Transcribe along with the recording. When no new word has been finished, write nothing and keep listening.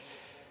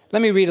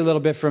Let me read a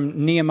little bit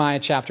from Nehemiah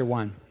chapter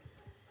 1.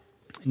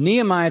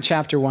 Nehemiah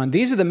chapter 1.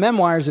 These are the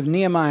memoirs of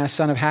Nehemiah,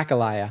 son of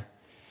Hakaliah.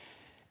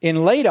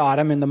 In late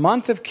autumn, in the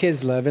month of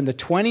Kislev, in the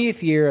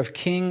 20th year of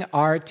King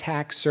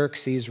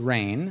Artaxerxes'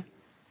 reign,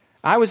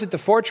 I was at the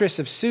fortress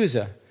of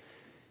Susa,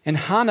 and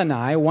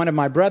Hanani, one of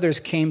my brothers,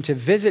 came to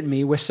visit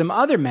me with some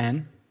other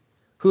men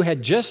who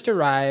had just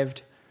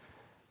arrived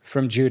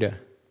from Judah.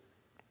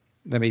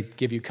 Let me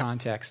give you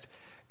context.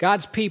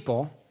 God's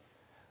people,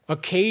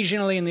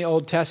 occasionally in the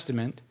Old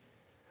Testament,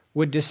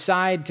 would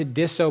decide to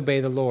disobey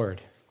the Lord.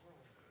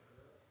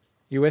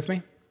 You with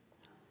me?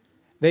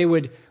 They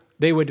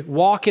would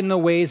walk in the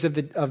ways of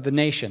the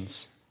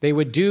nations. They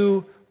would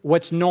do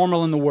what's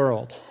normal in the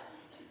world.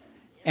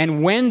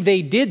 And when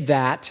they did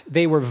that,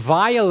 they were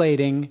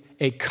violating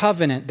a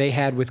covenant they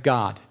had with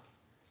God.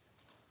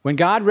 When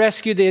God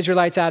rescued the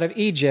Israelites out of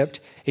Egypt,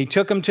 he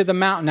took them to the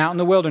mountain out in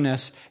the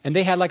wilderness, and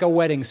they had like a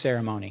wedding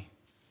ceremony.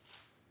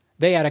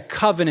 They had a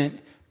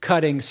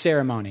covenant-cutting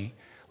ceremony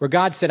where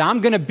God said,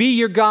 I'm going to be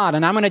your God,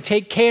 and I'm going to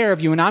take care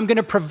of you, and I'm going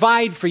to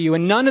provide for you,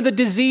 and none of the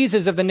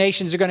diseases of the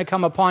nations are going to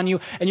come upon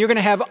you, and you're going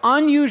to have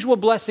unusual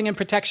blessing and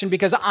protection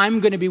because I'm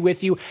going to be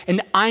with you,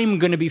 and I'm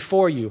going to be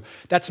for you.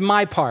 That's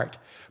my part.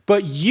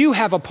 But you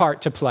have a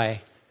part to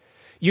play.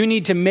 You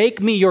need to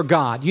make me your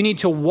God. You need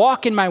to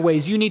walk in my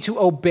ways. You need to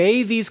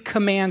obey these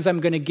commands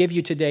I'm going to give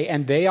you today,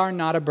 and they are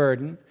not a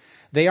burden.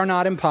 They are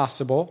not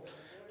impossible.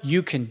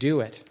 You can do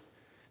it.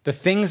 The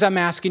things I'm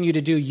asking you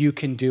to do, you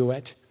can do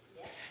it.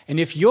 And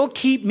if you'll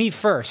keep me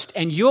first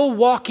and you'll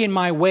walk in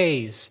my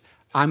ways,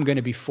 I'm going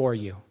to be for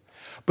you.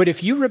 But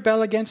if you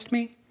rebel against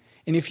me,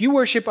 and if you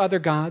worship other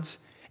gods,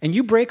 and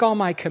you break all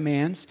my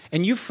commands,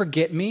 and you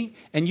forget me,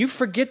 and you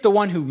forget the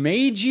one who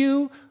made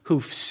you, who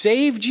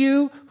saved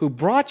you, who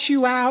brought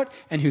you out,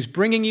 and who's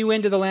bringing you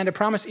into the land of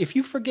promise, if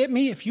you forget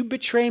me, if you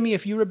betray me,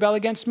 if you rebel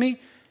against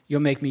me, you'll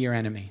make me your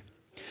enemy.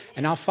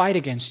 And I'll fight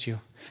against you.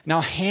 And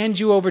I'll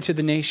hand you over to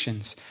the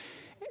nations.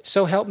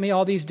 So help me,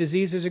 all these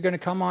diseases are going to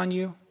come on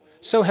you.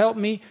 So help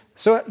me.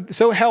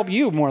 So help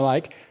you, more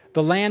like.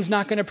 The land's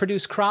not going to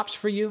produce crops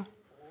for you.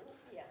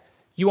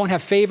 You won't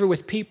have favor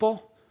with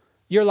people.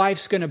 Your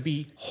life's going to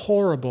be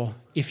horrible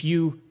if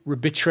you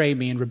betray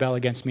me and rebel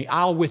against me.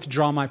 I'll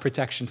withdraw my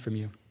protection from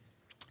you.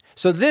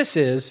 So this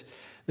is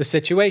the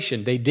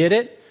situation. They did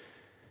it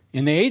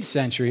in the 8th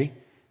century.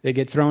 They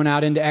get thrown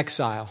out into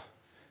exile.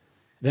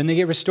 Then they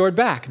get restored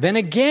back. Then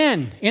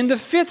again, in the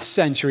 5th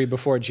century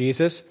before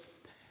Jesus,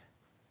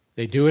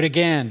 they do it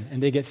again,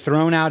 and they get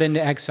thrown out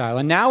into exile.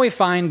 And now we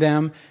find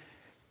them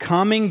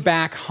coming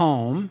back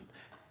home,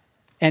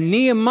 and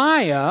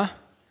Nehemiah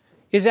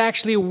is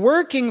actually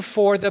working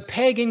for the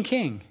pagan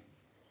king.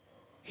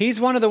 He's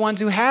one of the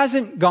ones who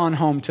hasn't gone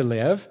home to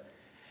live,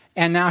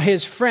 and now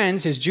his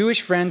friends, his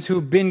Jewish friends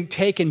who've been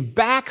taken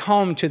back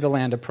home to the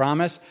land of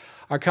promise,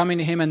 are coming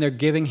to him, and they're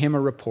giving him a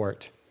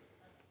report.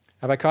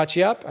 Have I caught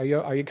you up? Are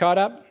you caught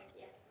up?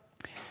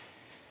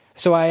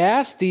 So I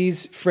asked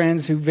these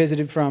friends who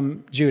visited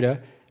from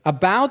Judah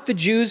about the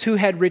Jews who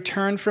had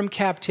returned from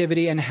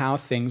captivity and how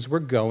things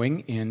were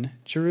going in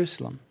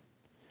Jerusalem.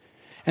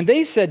 And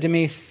they said to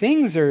me,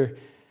 things are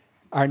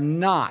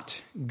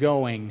not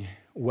going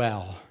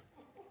well.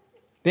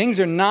 Things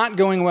are not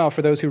going well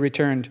for those who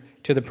returned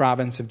to the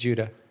province of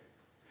Judah.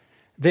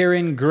 They're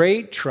in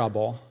great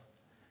trouble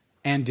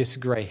and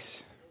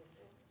disgrace.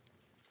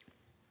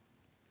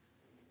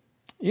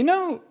 You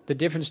know the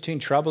difference between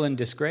trouble and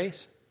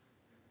disgrace?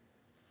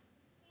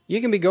 You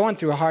can be going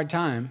through a hard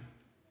time,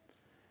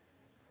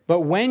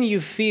 but when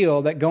you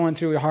feel that going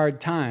through a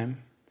hard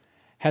time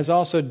has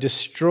also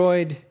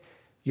destroyed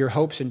your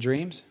hopes and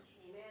dreams,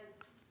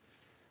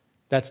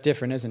 that's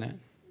different, isn't it?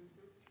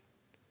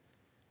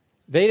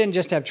 They didn't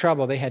just have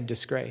trouble, they had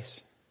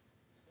disgrace.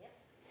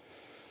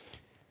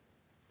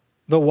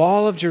 The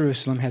wall of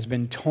Jerusalem has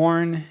been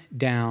torn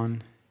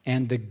down,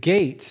 and the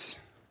gates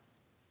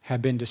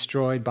have been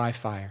destroyed by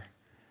fire.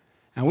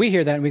 And we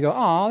hear that and we go,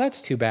 oh, that's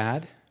too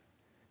bad.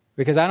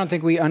 Because I don't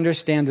think we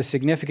understand the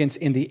significance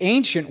in the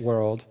ancient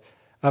world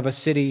of a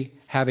city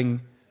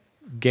having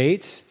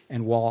gates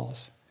and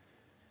walls.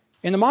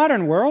 In the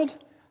modern world,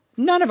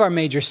 none of our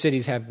major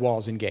cities have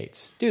walls and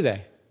gates, do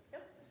they?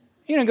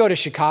 You don't go to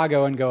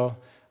Chicago and go,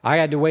 I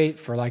had to wait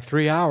for like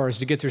 3 hours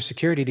to get through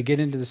security to get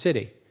into the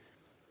city.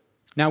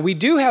 Now, we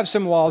do have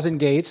some walls and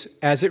gates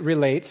as it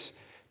relates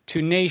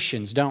to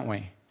nations, don't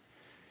we?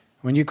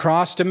 When you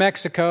cross to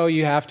Mexico,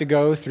 you have to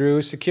go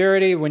through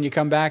security. When you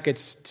come back,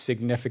 it's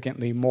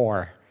significantly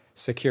more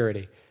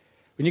security.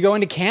 When you go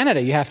into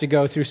Canada, you have to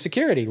go through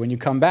security. When you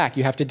come back,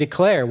 you have to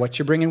declare what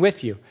you're bringing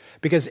with you.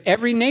 Because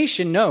every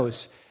nation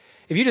knows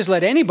if you just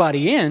let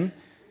anybody in,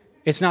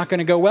 it's not going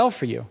to go well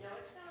for you.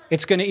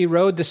 It's going to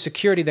erode the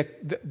security,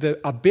 the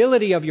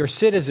ability of your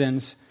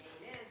citizens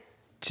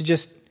to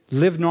just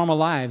live normal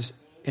lives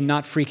and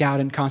not freak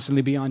out and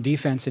constantly be on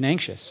defense and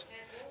anxious.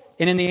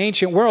 And in the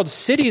ancient world,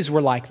 cities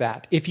were like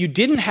that. If you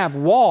didn't have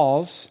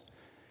walls,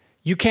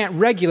 you can't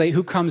regulate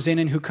who comes in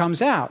and who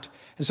comes out.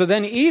 And so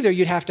then either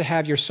you'd have to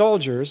have your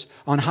soldiers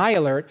on high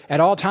alert at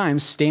all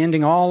times,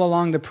 standing all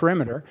along the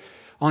perimeter,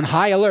 on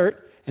high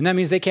alert, and that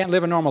means they can't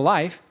live a normal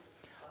life.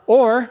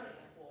 Or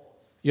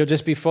you'll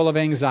just be full of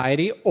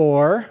anxiety,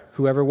 or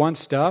whoever wants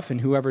stuff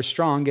and whoever's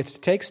strong gets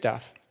to take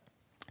stuff.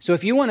 So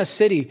if you want a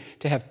city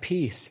to have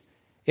peace,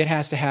 it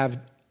has to have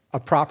a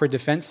proper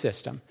defense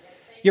system.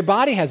 Your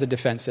body has a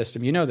defense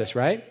system. You know this,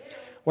 right?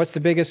 What's the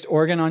biggest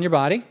organ on your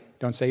body?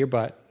 Don't say your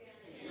butt.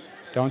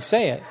 Don't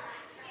say it.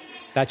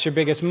 That's your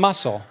biggest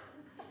muscle.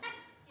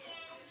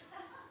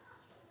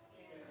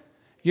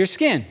 Your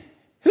skin.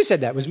 Who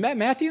said that? Was that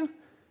Matthew?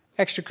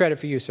 Extra credit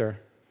for you, sir.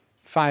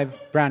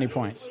 5 brownie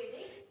points.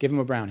 Give him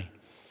a brownie.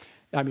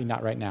 I mean,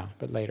 not right now,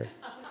 but later.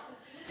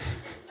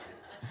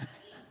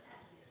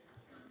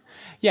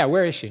 Yeah,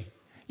 where is she?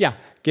 Yeah,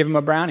 give him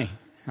a brownie.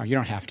 No, you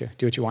don't have to.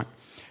 Do what you want.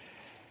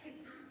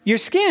 Your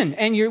skin.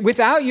 And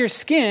without your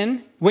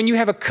skin, when you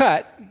have a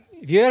cut,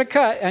 if you had a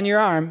cut on your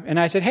arm, and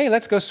I said, hey,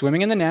 let's go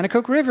swimming in the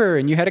Nanticoke River,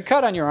 and you had a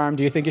cut on your arm,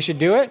 do you think you should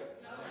do it?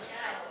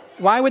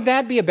 Why would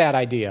that be a bad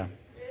idea?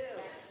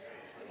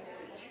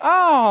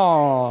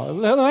 Oh,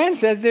 Luann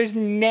says there's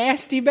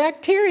nasty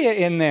bacteria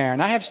in there.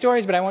 And I have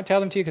stories, but I won't tell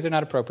them to you because they're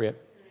not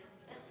appropriate.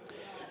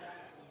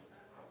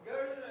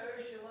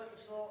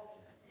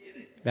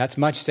 That's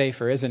much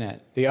safer, isn't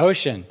it? The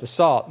ocean, the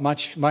salt,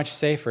 much, much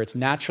safer. It's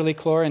naturally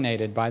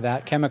chlorinated by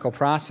that chemical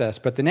process.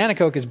 But the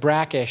Nanticoke is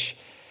brackish.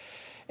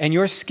 And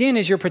your skin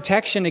is your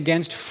protection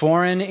against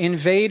foreign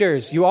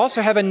invaders. You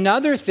also have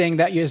another thing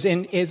that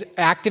is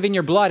active in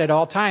your blood at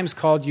all times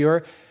called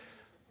your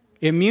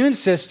immune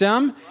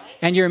system.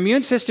 And your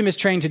immune system is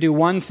trained to do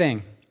one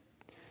thing: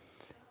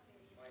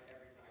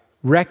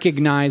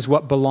 recognize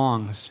what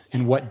belongs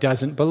and what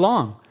doesn't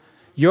belong.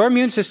 Your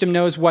immune system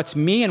knows what's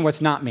me and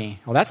what's not me.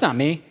 Well, that's not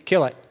me.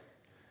 Kill it.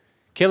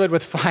 Kill it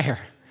with fire.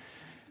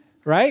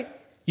 Right?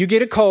 You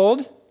get a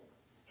cold,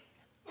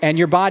 and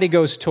your body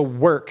goes to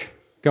work,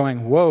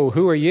 going, whoa,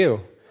 who are you?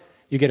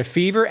 You get a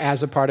fever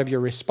as a part of your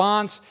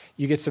response.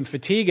 You get some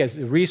fatigue as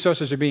the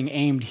resources are being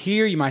aimed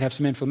here. You might have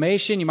some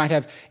inflammation. You might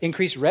have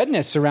increased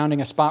redness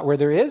surrounding a spot where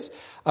there is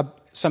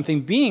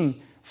something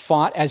being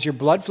fought as your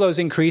blood flow is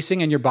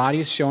increasing and your body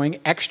is showing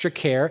extra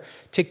care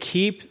to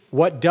keep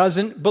what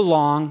doesn't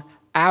belong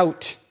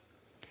out.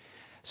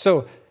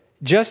 So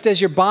just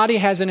as your body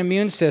has an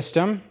immune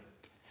system,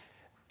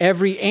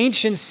 every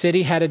ancient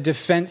city had a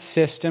defense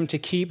system to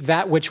keep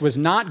that which was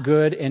not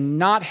good and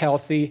not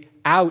healthy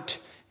out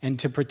and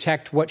to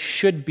protect what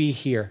should be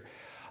here.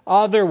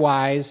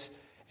 Otherwise,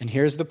 and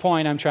here's the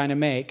point I'm trying to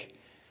make,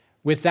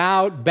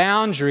 without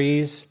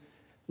boundaries,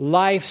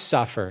 life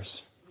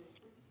suffers.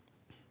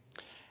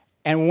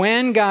 And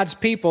when God's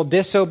people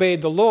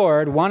disobeyed the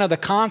Lord, one of the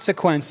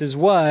consequences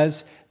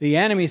was the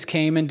enemies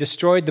came and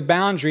destroyed the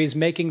boundaries,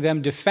 making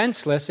them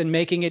defenseless and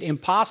making it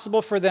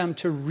impossible for them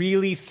to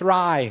really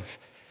thrive.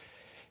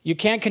 You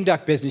can't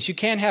conduct business. You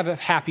can't have a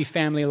happy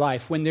family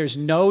life when there's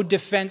no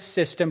defense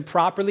system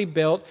properly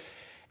built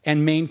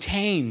and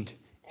maintained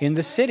in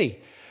the city.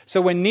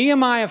 So when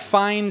Nehemiah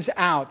finds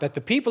out that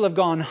the people have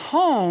gone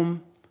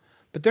home,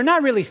 but they're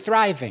not really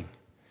thriving,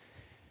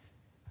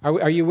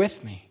 are you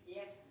with me?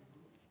 Yes.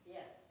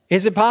 Yes.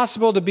 Is it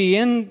possible to be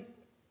in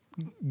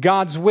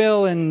God's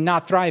will and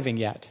not thriving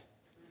yet?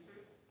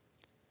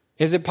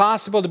 Is it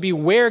possible to be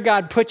where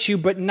God puts you,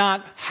 but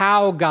not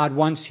how God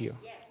wants you?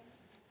 Yes.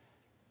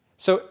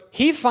 So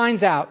he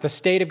finds out the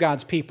state of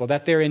God's people,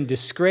 that they're in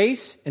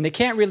disgrace and they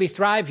can't really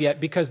thrive yet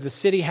because the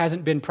city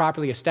hasn't been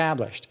properly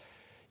established.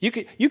 You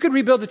could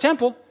rebuild the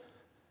temple.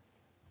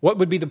 What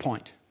would be the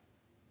point?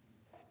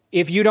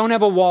 If you don't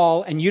have a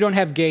wall and you don't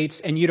have gates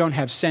and you don't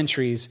have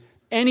sentries,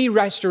 any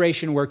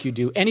restoration work you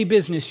do, any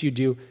business you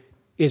do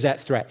is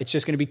at threat. It's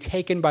just going to be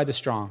taken by the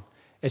strong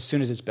as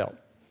soon as it's built.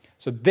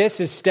 So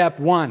this is step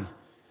one.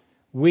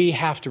 We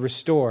have to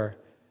restore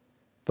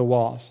the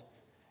walls.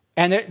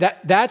 And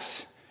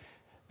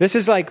this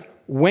is like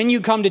when you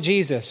come to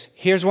Jesus,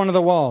 here's one of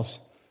the walls.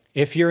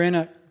 If you're in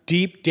a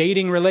deep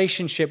dating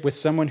relationship with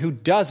someone who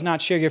does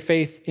not share your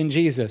faith in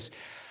Jesus,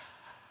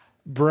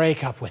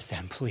 break up with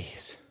them,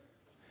 please.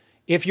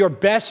 If your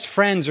best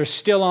friends are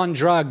still on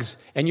drugs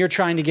and you're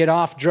trying to get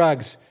off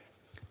drugs,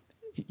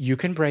 you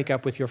can break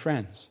up with your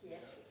friends. Yes,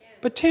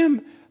 but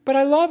Tim, but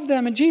I love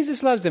them and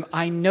Jesus loves them.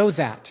 I know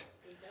that.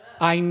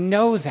 I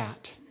know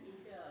that.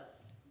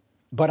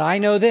 But I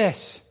know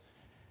this.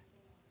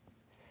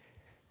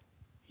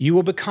 You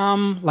will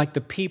become like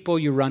the people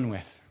you run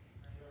with.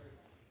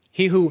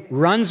 He who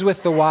runs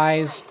with the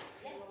wise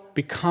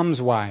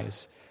becomes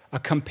wise. A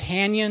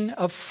companion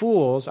of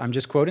fools, I'm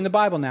just quoting the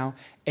Bible now,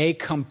 a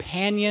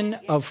companion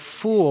of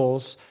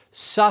fools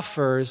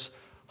suffers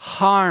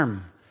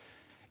harm.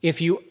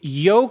 If you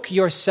yoke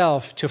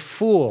yourself to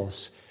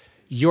fools,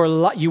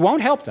 you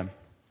won't help them.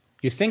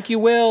 You think you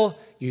will.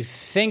 You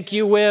think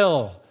you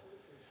will.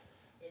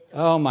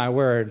 Oh, my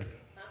word.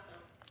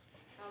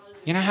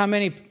 You know how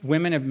many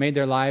women have made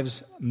their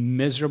lives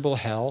miserable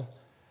hell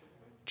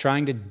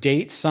trying to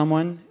date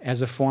someone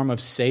as a form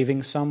of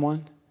saving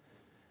someone?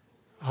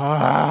 All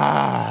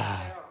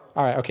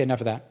right, okay,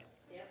 enough of that.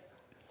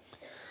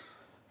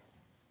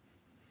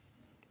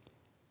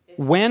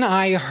 When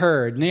I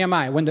heard,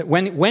 Nehemiah,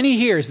 when he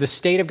hears the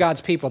state of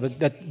God's people,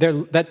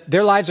 that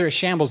their lives are a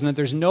shambles and that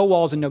there's no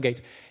walls and no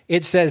gates,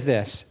 it says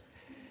this,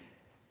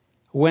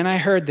 when I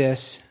heard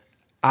this,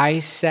 I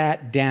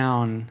sat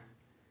down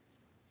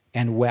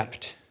and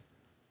wept.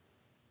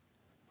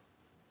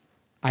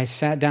 I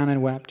sat down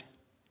and wept.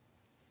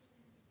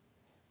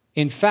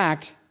 In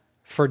fact,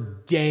 for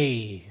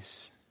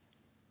days,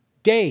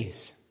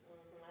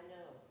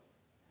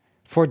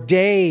 for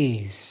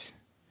days,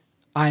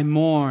 I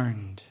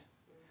mourned.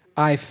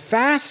 I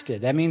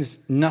fasted. That means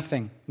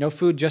nothing. No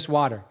food, just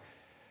water.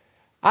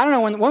 I don't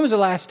know, when was the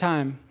last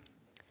time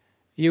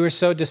you were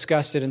so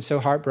disgusted and so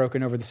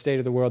heartbroken over the state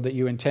of the world that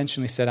you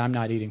intentionally said, I'm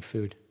not eating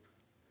food?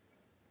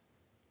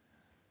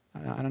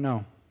 I don't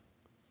know.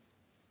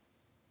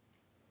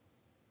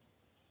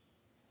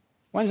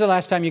 When's the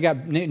last time you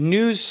got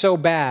news so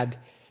bad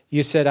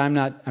you said, I'm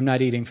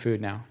not eating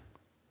food now?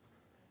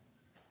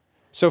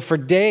 So for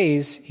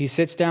days, he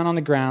sits down on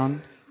the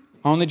ground,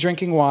 only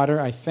drinking water,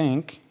 I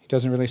think. He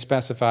doesn't really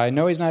specify. I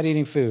know he's not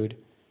eating food.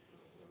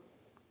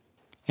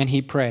 And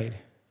he prayed.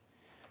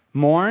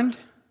 Mourned,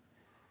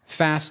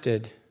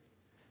 fasted,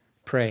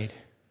 prayed.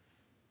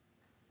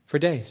 For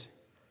days.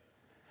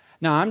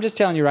 Now, I'm just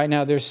telling you right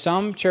now, there's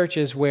some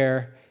churches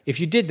where if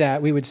you did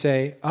that, we would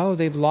say, oh,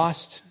 they've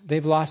lost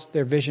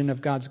their vision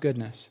of God's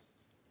goodness.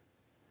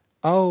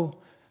 Oh,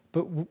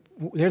 but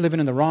they're living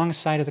on the wrong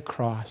side of the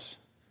cross.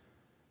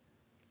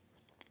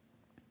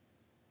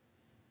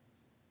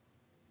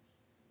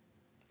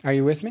 Are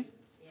you with me?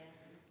 Yeah.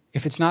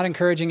 If it's not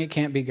encouraging, it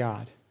can't be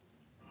God.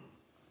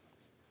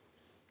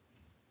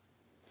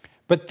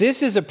 But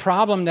this is a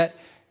problem that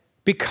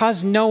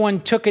because no one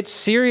took it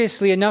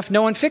seriously enough,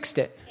 no one fixed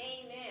it.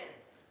 Amen.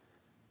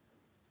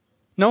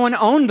 No one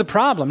owned the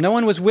problem. No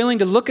one was willing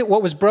to look at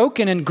what was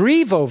broken and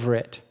grieve over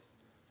it.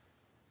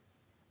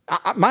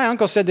 My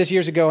uncle said this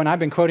years ago, and I've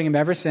been quoting him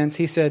ever since.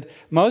 He said,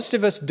 most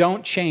of us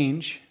don't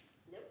change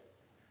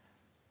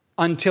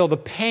until the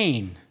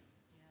pain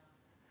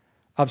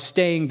of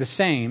staying the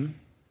same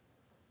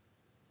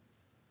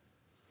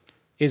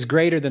is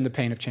greater than the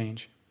pain of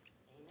change.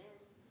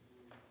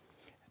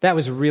 That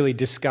was a really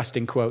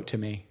disgusting quote to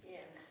me.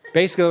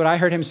 Basically, what I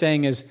heard him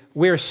saying is,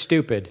 we're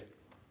stupid.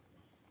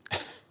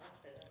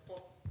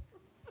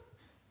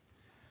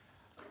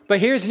 But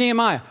here's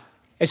Nehemiah.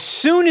 As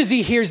soon as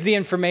he hears the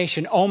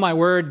information, oh my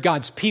word,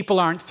 God's people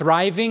aren't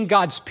thriving,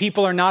 God's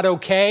people are not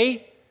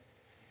okay.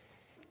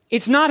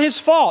 It's not his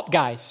fault,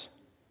 guys.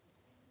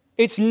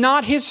 It's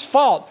not his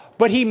fault,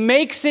 but he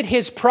makes it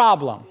his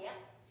problem.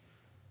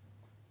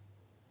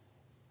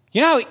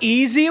 You know how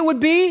easy it would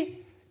be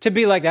to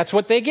be like, that's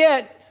what they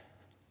get.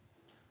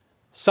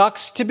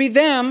 Sucks to be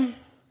them.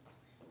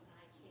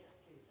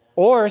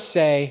 Or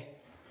say,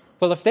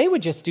 well, if they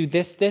would just do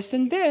this, this,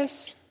 and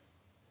this,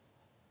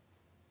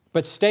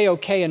 but stay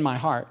okay in my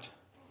heart.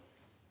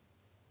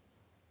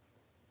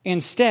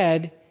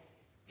 Instead,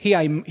 he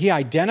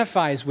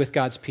identifies with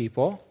God's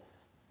people.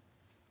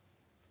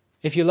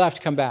 If you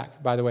left, come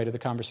back, by the way, to the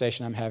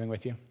conversation I'm having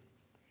with you.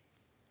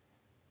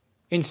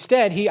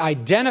 Instead, he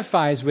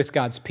identifies with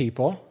God's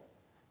people,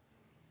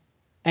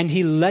 and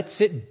he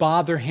lets it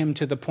bother him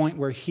to the point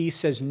where he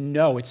says,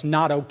 no, it's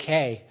not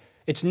okay.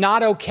 It's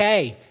not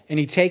okay. And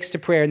he takes to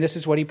prayer, and this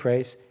is what he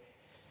prays.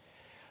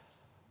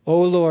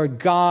 O Lord,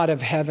 God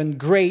of heaven,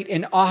 great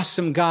and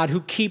awesome God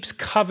who keeps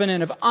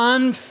covenant of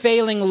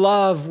unfailing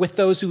love with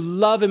those who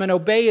love him and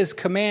obey his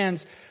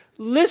commands,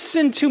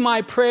 listen to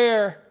my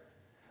prayer.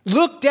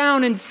 Look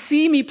down and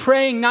see me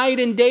praying night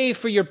and day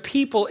for your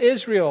people,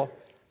 Israel.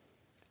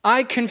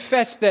 I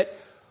confess that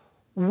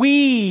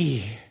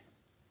we,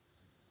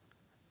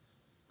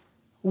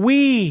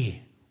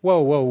 whoa,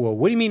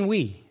 what do you mean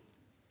we?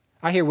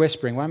 I hear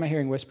whispering. Why am I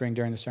hearing whispering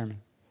during the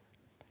sermon?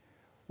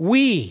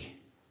 We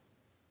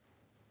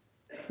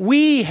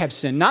have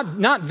sinned.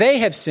 Not they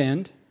have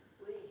sinned.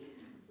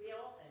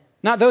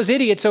 Not those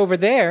idiots over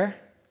there.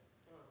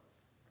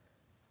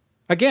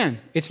 Again,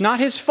 it's not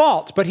his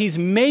fault, but he's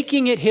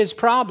making it his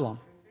problem.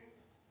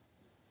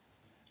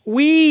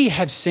 We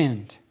have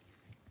sinned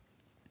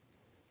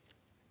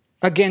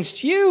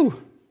against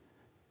you.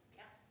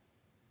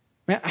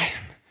 Man,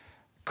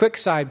 quick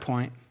side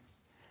point.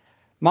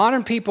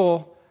 Modern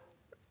people,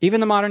 even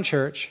the modern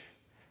church,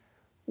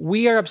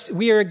 we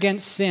are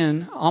against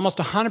sin almost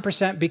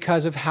 100%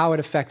 because of how it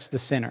affects the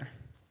sinner.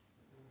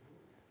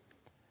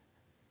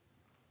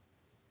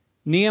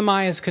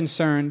 Nehemiah is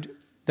concerned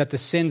that the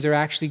sins are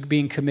actually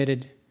being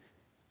committed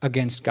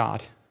against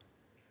God.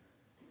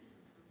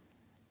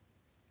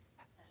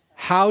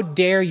 How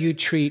dare you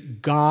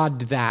treat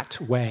God that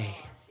way?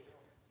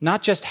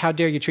 Not just how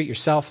dare you treat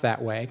yourself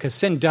that way, because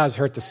sin does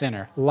hurt the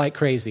sinner like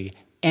crazy,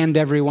 and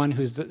everyone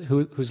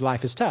whose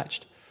life is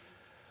touched.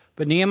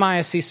 But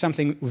Nehemiah sees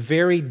something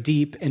very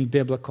deep and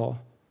biblical.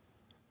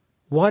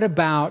 What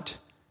about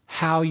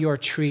how you're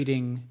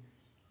treating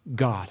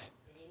God?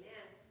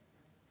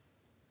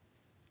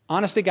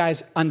 Honestly,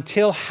 guys,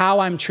 until how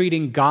I'm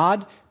treating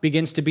God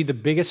begins to be the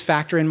biggest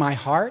factor in my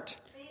heart,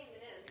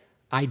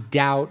 I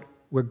doubt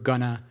we're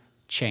gonna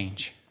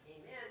change.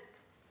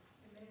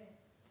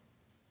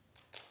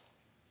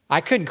 I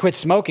couldn't quit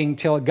smoking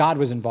till God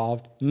was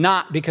involved,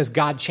 not because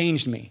God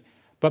changed me,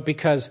 but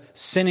because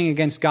sinning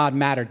against God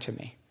mattered to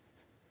me.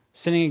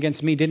 Sinning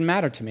against me didn't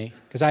matter to me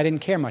because I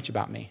didn't care much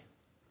about me.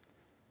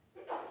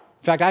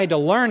 In fact, I had to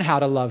learn how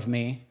to love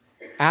me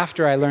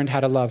after I learned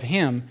how to love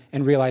him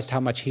and realized how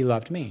much he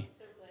loved me.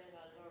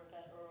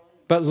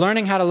 But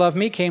learning how to love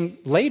me came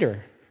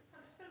later.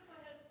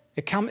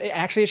 It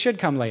should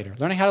come later.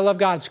 Learning how to love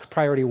God is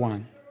priority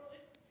one.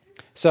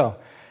 So,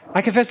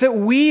 I confess that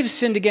we've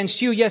sinned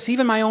against you. Yes,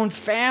 even my own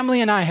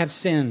family and I have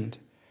sinned.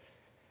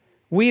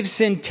 We've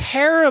sinned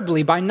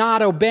terribly by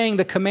not obeying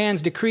the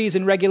commands, decrees,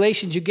 and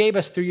regulations you gave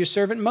us through your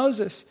servant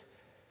Moses.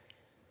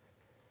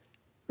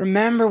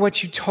 Remember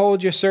what you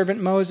told your servant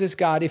Moses,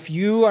 God. If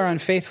you are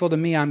unfaithful to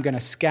me, I'm going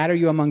to scatter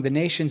you among the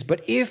nations.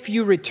 But if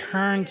you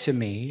return to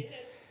me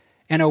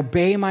and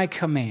obey my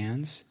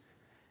commands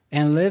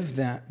and live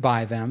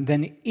by them,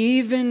 then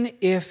even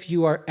if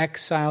you are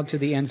exiled to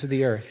the ends of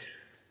the earth,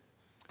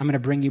 I'm going to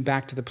bring you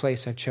back to the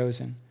place I've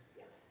chosen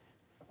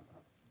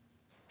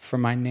for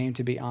my name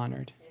to be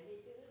honored.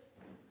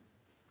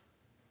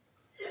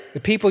 The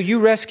people you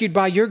rescued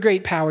by your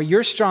great power,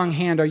 your strong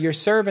hand, are your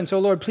servants. Oh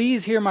Lord,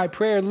 please hear my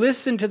prayer.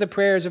 Listen to the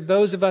prayers of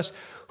those of us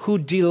who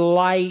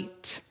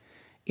delight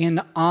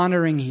in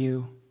honoring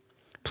you.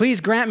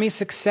 Please grant me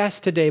success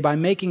today by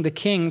making the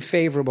king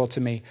favorable to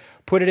me.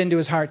 Put it into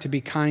his heart to be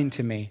kind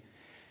to me.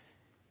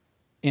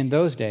 In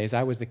those days,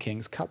 I was the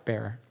king's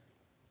cupbearer.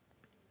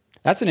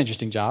 That's an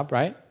interesting job,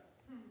 right?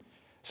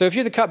 So if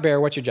you're the cupbearer,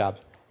 what's your job?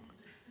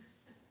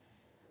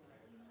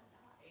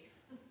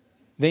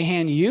 They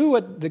hand you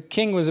what the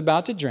king was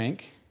about to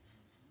drink,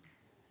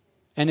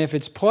 and if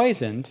it's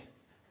poisoned,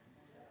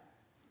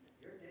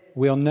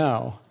 we'll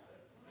know.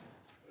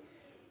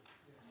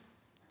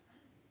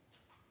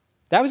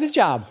 That was his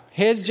job.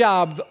 His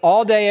job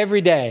all day,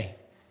 every day,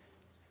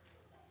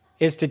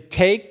 is to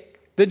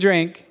take the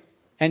drink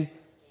and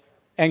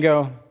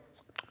go,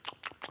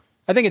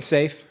 I think it's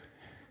safe.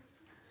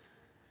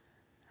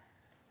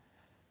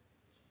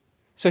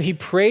 So he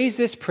prays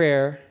this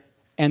prayer,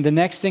 and the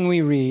next thing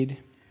we read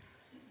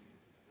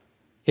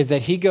is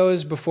that he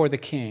goes before the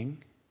king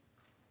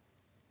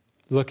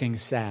looking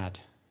sad.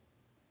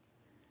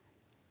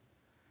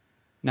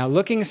 Now,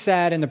 looking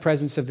sad in the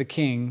presence of the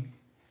king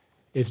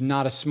is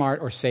not a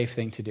smart or safe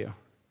thing to do.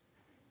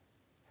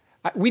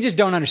 We just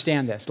don't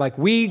understand this. Like,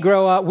 we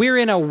grow up, we're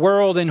in a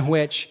world in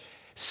which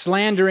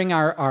slandering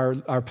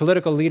our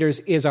political leaders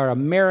is our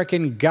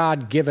American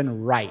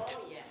God-given right.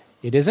 Oh, yes.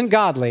 It isn't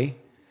godly,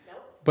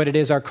 but it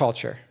is our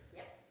culture.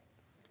 Yep.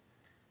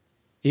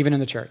 Even in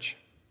the church.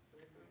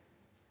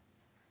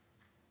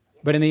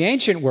 But in the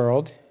ancient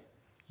world,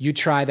 you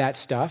try that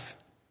stuff,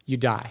 you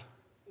die.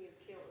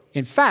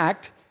 In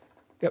fact,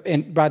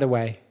 and by the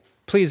way,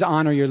 please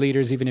honor your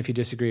leaders even if you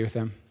disagree with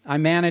them. I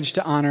managed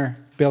to honor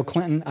Bill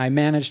Clinton. I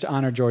managed to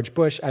honor George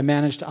Bush. I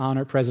managed to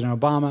honor President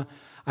Obama.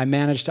 I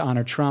managed to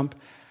honor Trump.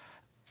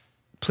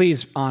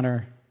 Please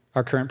honor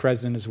our current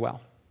president as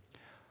well.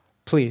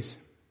 Please.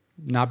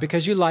 Not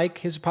because you like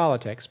his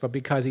politics, but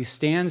because he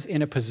stands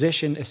in a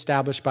position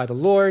established by the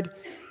Lord,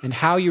 and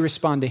how you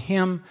respond to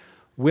him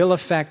will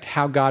affect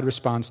how God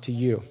responds to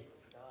you.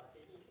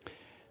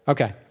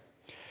 Okay.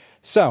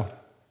 So,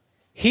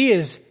 he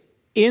is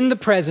in the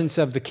presence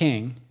of the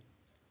king,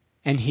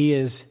 and he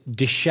is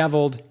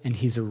disheveled, and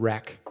he's a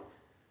wreck.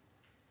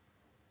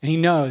 And he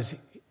knows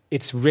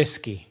it's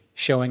risky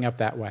showing up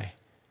that way.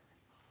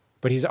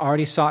 But he's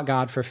already sought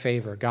God for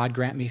favor. God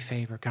grant me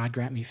favor. God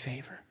grant me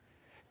favor.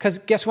 Because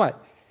guess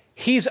what?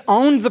 He's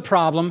owned the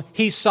problem.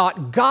 He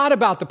sought God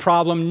about the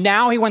problem.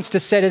 Now he wants to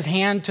set his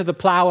hand to the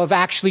plow of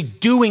actually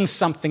doing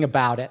something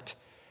about it.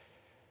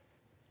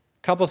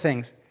 Couple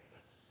things.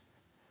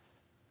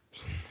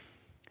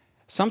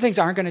 Some things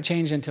aren't going to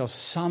change until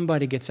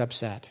somebody gets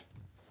upset.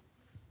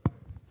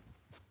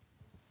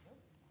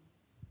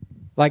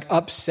 Like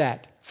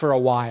upset for a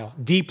while,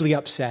 deeply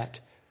upset.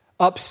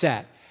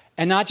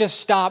 And not just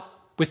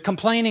stop with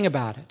complaining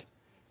about it.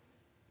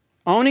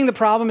 Owning the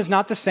problem is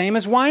not the same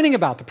as whining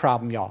about the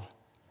problem, y'all.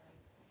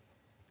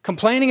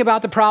 Complaining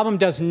about the problem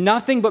does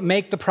nothing but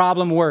make the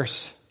problem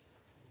worse.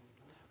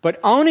 But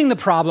owning the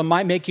problem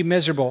might make you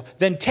miserable.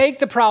 Then take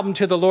the problem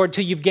to the Lord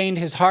till you've gained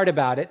his heart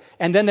about it.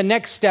 And then the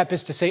next step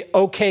is to say,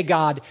 okay,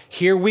 God,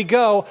 here we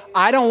go.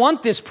 I don't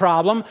want this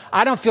problem.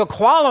 I don't feel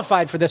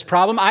qualified for this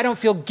problem. I don't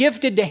feel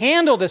gifted to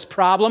handle this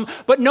problem,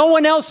 but no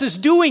one else is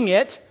doing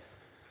it.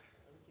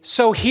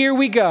 So here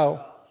we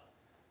go.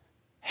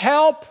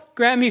 Help,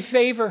 grant me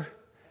favor.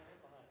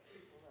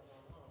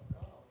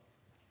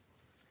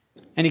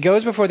 And he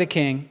goes before the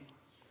king,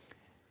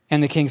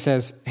 and the king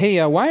says,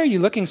 hey, why are you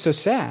looking so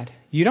sad?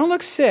 You don't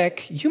look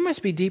sick. You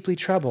must be deeply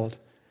troubled.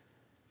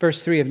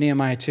 Verse 3 of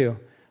Nehemiah 2.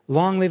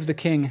 Long live the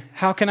king.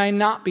 How can I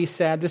not be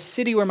sad? The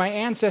city where my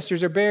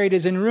ancestors are buried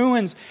is in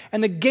ruins,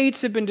 and the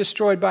gates have been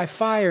destroyed by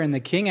fire. And the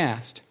king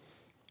asked,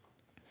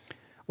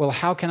 well,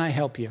 how can I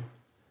help you?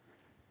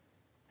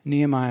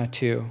 Nehemiah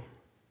 2,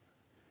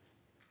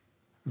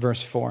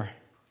 verse 4.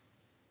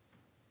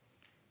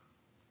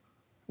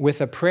 With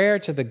a prayer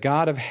to the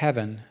God of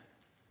heaven,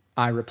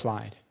 I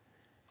replied.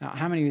 Now,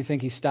 how many of you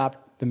think he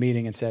stopped the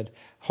meeting and said,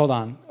 hold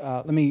on,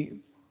 I'll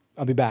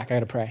be back, I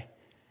got to pray.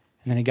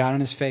 And then he got on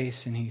his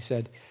face and he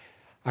said,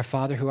 our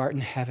Father who art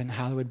in heaven,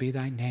 hallowed be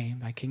thy name,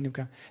 thy kingdom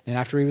come. Then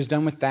after he was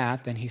done with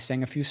that, then he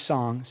sang a few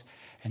songs,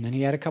 and then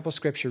he had a couple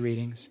scripture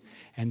readings.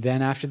 And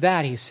then after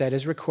that, he said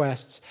his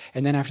requests.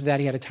 And then after that,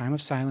 he had a time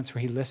of silence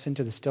where he listened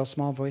to the still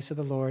small voice of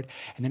the Lord.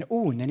 And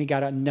then he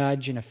got a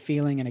nudge and a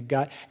feeling and a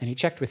gut. And he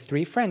checked with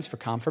 3 friends for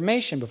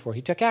confirmation before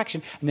he took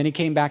action. And then he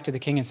came back to the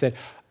king and said,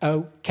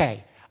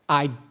 okay,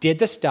 I did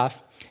the stuff,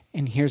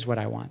 and here's what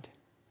I want.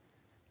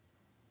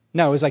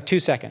 No, it was like 2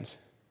 seconds.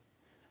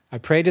 I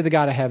prayed to the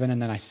God of heaven,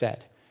 and then I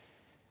said.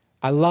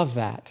 I love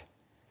that.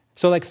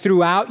 So like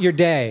throughout your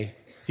day,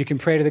 you can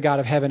pray to the God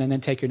of heaven and then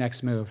take your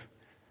next move.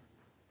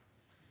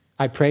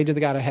 I prayed to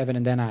the God of heaven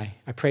and then I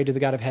prayed to the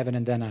God of heaven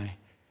and then I.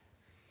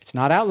 It's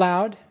not out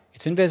loud.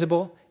 It's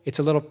invisible. It's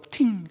a little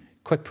ting,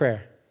 quick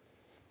prayer.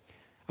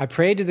 I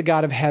prayed to the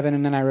God of heaven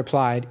and then I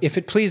replied, if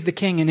it please the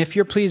king and if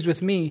you're pleased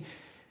with me,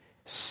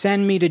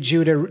 send me to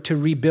Judah to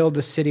rebuild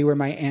the city where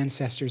my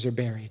ancestors are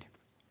buried.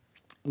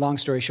 Long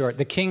story short,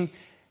 the king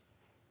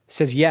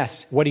says,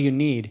 yes, what do you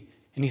need?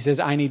 And he says,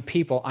 I need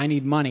people, I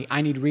need money,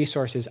 I need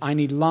resources, I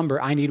need lumber,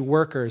 I need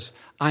workers,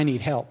 I need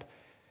help.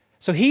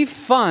 So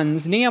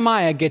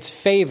Nehemiah gets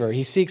favor.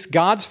 He seeks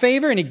God's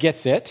favor and he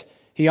gets it.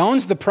 He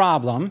owns the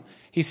problem.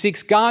 He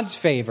seeks God's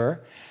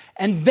favor.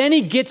 And then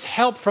he gets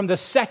help from the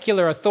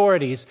secular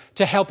authorities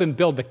to help him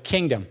build the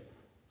kingdom.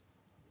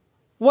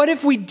 What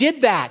if we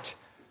did that?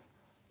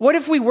 What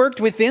if we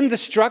worked within the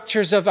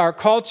structures of our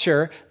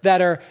culture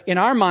that are, in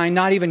our mind,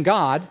 not even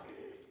God,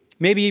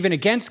 maybe even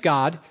against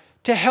God,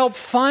 to help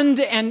fund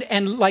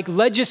and like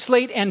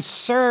legislate and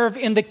serve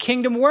in the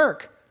kingdom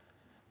work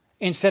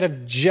instead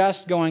of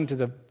just going to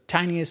the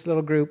tiniest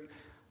little group,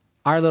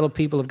 our little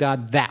people of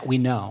God that we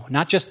know.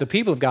 Not just the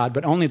people of God,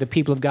 but only the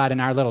people of God in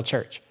our little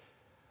church.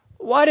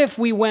 What if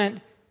we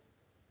went,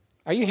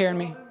 are you hearing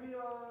me?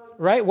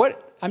 Right?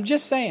 What I'm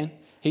just saying.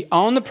 He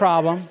owned the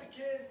problem.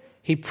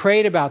 He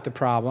prayed about the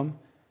problem.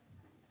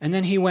 And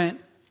then he went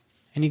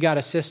and he got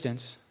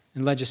assistance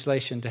and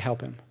legislation to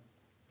help him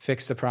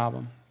fix the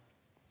problem.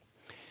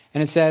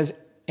 And it says,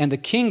 and the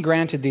king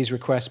granted these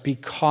requests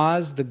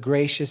because the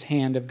gracious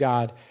hand of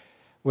God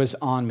was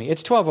on me.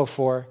 It's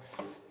 12:04.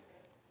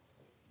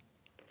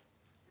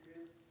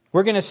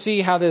 We're going to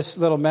see how this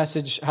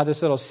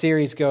little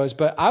series goes,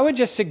 but I would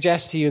just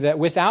suggest to you that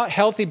without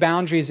healthy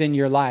boundaries in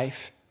your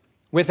life,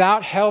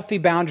 without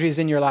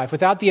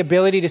the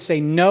ability to say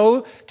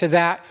no to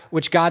that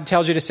which God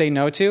tells you to say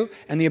no to,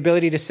 and the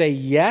ability to say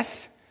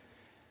yes,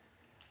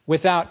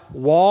 without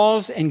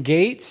walls and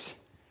gates,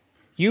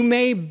 you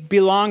may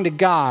belong to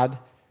God,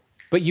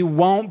 but you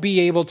won't be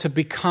able to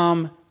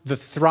become the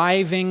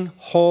thriving,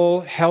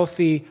 whole,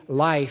 healthy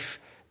life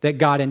that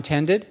God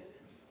intended.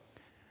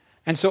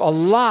 And so a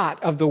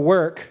lot of the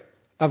work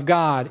of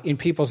God in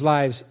people's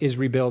lives is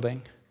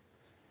rebuilding.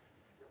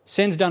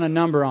 Sin's done a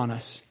number on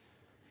us.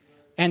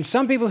 And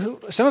some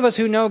of us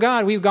who know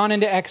God, we've gone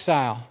into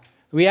exile.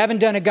 We haven't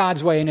done it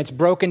God's way, and it's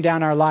broken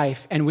down our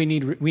life, and we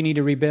need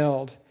to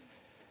rebuild.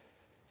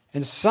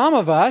 And some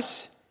of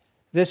us,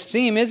 this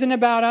theme isn't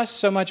about us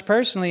so much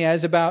personally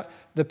as about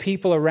the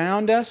people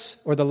around us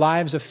or the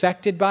lives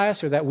affected by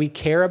us or that we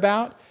care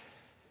about.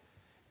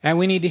 And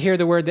we need to hear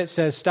the word that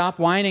says, stop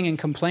whining and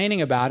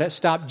complaining about it,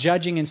 stop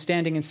judging and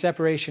standing in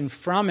separation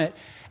from it,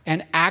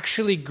 and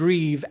actually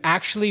grieve,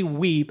 actually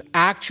weep,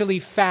 actually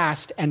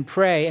fast and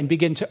pray and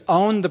begin to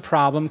own the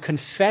problem,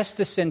 confess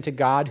the sin to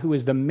God, who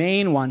is the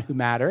main one who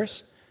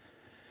matters,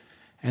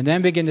 and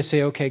then begin to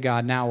say, okay,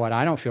 God, now what?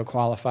 I don't feel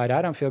qualified.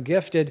 I don't feel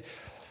gifted,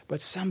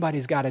 but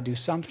somebody's got to do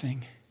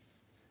something.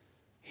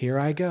 Here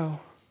I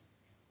go.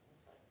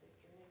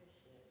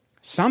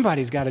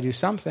 Somebody's got to do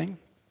something.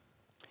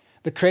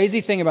 The crazy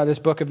thing about this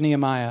book of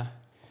Nehemiah,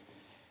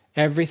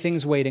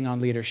 everything's waiting on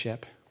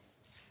leadership.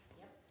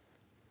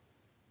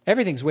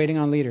 Everything's waiting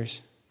on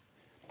leaders.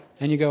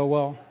 And you go,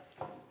 well,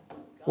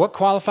 what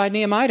qualified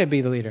Nehemiah to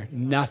be the leader?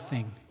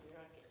 Nothing.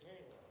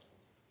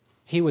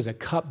 He was a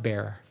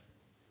cupbearer.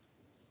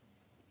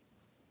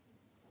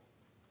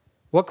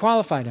 What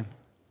qualified him?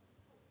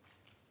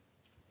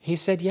 He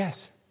said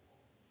yes.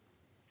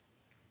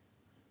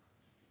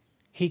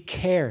 He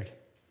cared.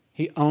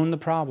 He owned the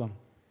problem.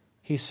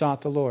 He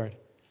sought the Lord,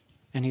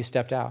 and he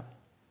stepped out.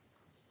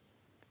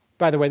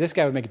 By the way, this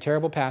guy would make a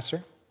terrible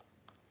pastor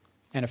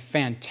and a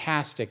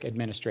fantastic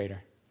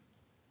administrator.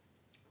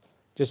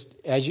 Just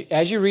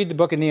as you read the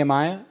book of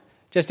Nehemiah,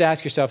 just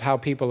ask yourself how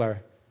people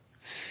are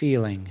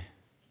feeling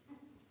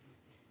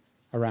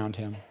around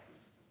him.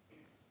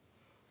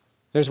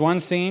 There's one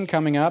scene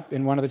coming up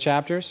in one of the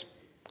chapters.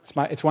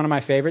 It's one of my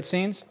favorite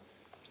scenes,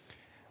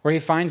 where he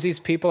finds these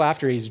people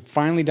after he's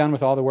finally done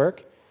with all the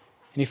work,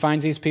 and he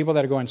finds these people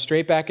that are going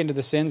straight back into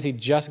the sins he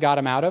just got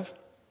them out of.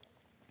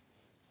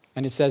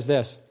 And it says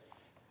this,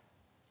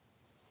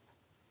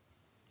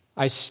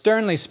 I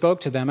sternly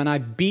spoke to them, and I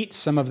beat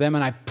some of them,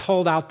 and I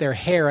pulled out their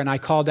hair, and I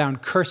called down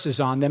curses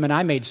on them, and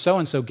I made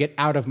so-and-so get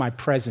out of my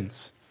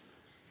presence.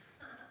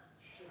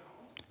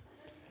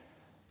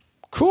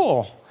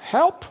 Cool.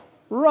 Help,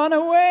 run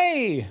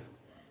away.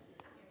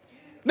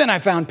 Then I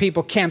found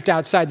people camped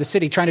outside the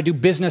city trying to do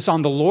business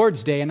on the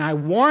Lord's day, and I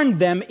warned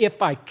them,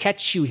 if I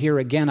catch you here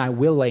again, I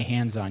will lay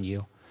hands on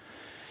you.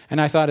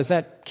 And I thought, is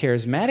that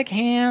charismatic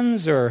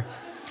hands, or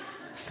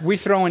we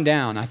throwing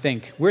down? I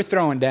think we're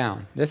throwing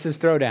down. This is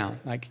throw down.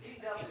 Like,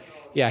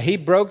 yeah, he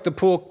broke the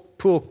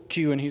pool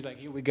cue, and he's like,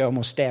 here we go, I'm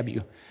going to stab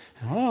you.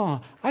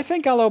 Oh, I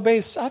think I'll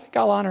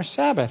honor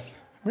Sabbath.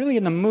 I'm really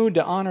in the mood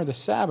to honor the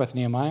Sabbath,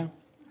 Nehemiah.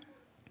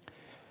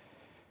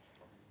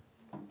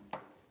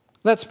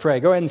 Let's pray.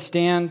 Go ahead and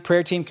stand.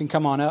 Prayer team can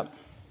come on up.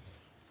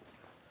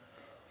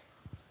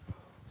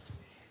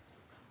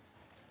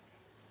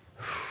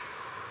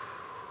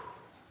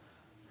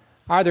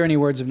 Are there any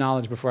words of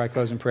knowledge before I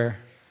close in prayer?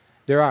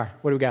 There are.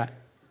 What do we got?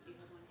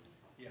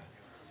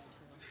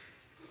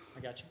 I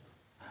got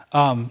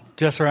you.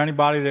 Just for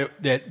anybody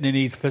that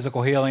needs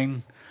physical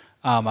healing,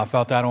 I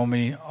felt that on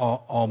me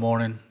all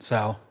morning.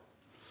 So,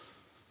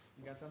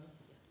 You got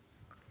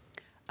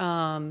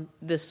something?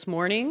 This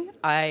morning,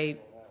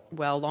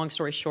 long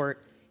story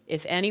short,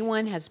 if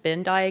anyone has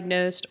been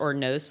diagnosed or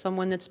knows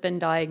someone that's been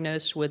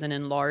diagnosed with an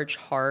enlarged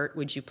heart,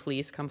 would you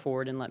please come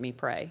forward and let me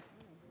pray?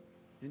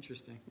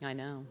 Interesting. I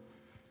know.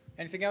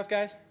 Anything else,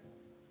 guys?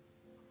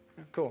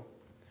 Cool.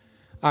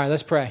 All right,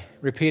 let's pray.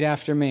 Repeat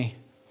after me.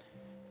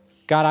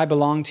 God, I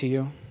belong to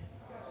you.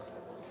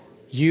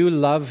 You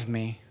love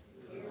me.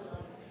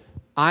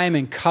 I am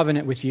in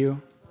covenant with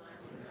you.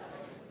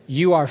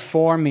 You are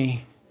for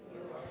me.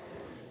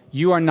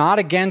 You are not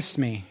against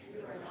me.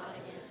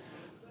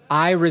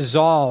 I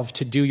resolve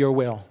to do your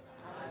will.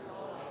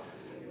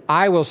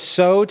 I will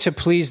sow to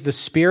please the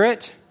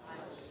Spirit.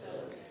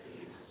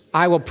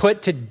 I will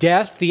put to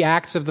death the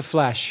acts of the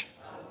flesh.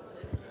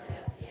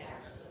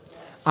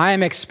 I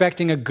am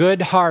expecting a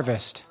good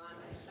harvest.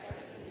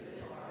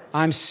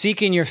 I'm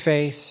seeking your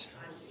face.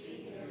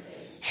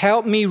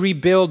 Help me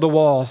rebuild the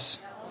walls.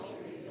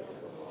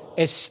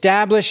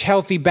 Establish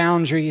healthy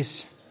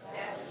boundaries.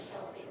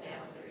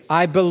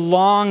 I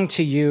belong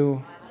to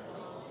you.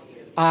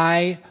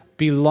 I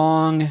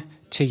belong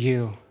to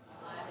you.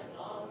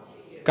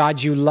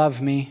 God, you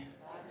love me.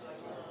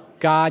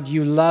 God,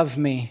 you love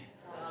me.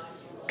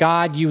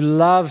 God, you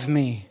love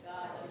me.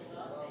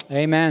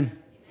 Amen.